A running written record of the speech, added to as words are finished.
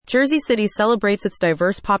Jersey City celebrates its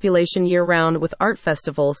diverse population year-round with art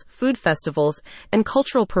festivals, food festivals, and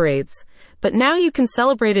cultural parades. But now you can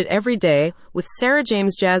celebrate it every day with Sarah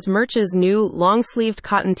James Jazz Merch's new long-sleeved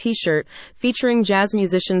cotton t-shirt featuring jazz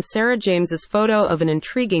musician Sarah James's photo of an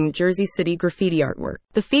intriguing Jersey City graffiti artwork.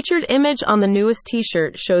 The featured image on the newest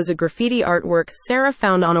t-shirt shows a graffiti artwork Sarah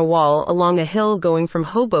found on a wall along a hill going from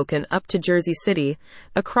Hoboken up to Jersey City,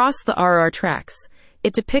 across the RR tracks.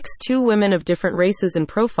 It depicts two women of different races in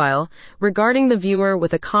profile, regarding the viewer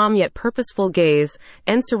with a calm yet purposeful gaze,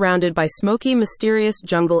 and surrounded by smoky, mysterious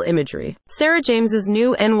jungle imagery. Sarah James's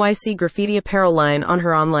new NYC graffiti apparel line on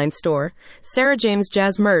her online store, Sarah James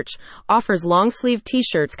Jazz Merch, offers long-sleeve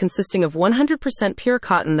t-shirts consisting of 100% pure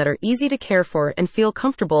cotton that are easy to care for and feel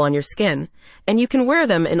comfortable on your skin, and you can wear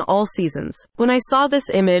them in all seasons. When I saw this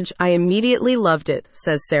image, I immediately loved it,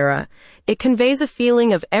 says Sarah. It conveys a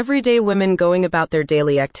feeling of everyday women going about their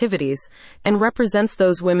daily activities, and represents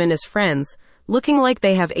those women as friends, looking like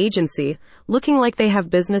they have agency, looking like they have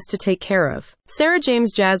business to take care of. Sarah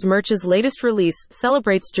James Jazz Merch's latest release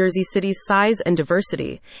celebrates Jersey City's size and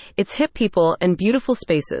diversity, its hip people and beautiful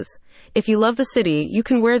spaces. If you love the city, you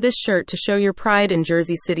can wear this shirt to show your pride in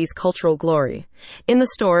Jersey City's cultural glory. In the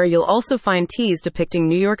store, you'll also find tees depicting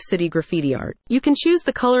New York City graffiti art. You can choose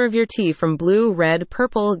the color of your tee from blue, red,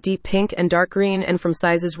 purple, deep pink, and dark green, and from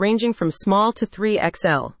sizes ranging from small to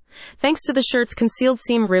 3XL. Thanks to the shirt's concealed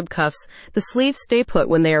seam rib cuffs, the sleeves stay put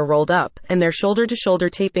when they are rolled up, and their shoulder-to-shoulder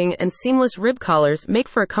taping and seamless rib collars make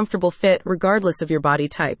for a comfortable fit regardless of your body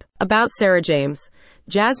type. About Sarah James.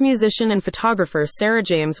 Jazz musician and photographer Sarah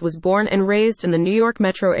James was born and raised in the New York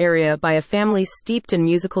metro area by a family steeped in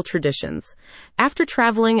musical traditions. After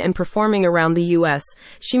traveling and performing around the U.S.,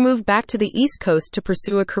 she moved back to the East Coast to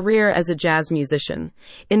pursue a career as a jazz musician.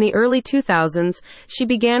 In the early 2000s, she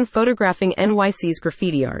began photographing NYC's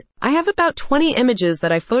graffiti art. I have about 20 images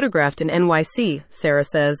that I photographed in NYC, Sarah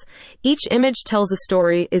says. Each image tells a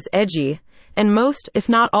story, is edgy, and most, if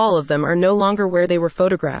not all of them, are no longer where they were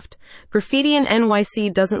photographed. Graffiti in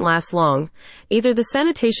NYC doesn't last long. Either the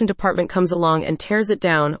sanitation department comes along and tears it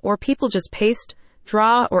down, or people just paste,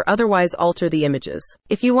 draw, or otherwise alter the images.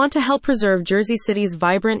 If you want to help preserve Jersey City's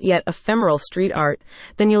vibrant yet ephemeral street art,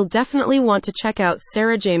 then you'll definitely want to check out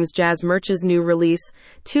Sarah James Jazz Merch's new release,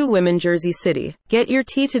 Two Women Jersey City. Get your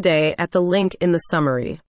tee today at the link in the summary.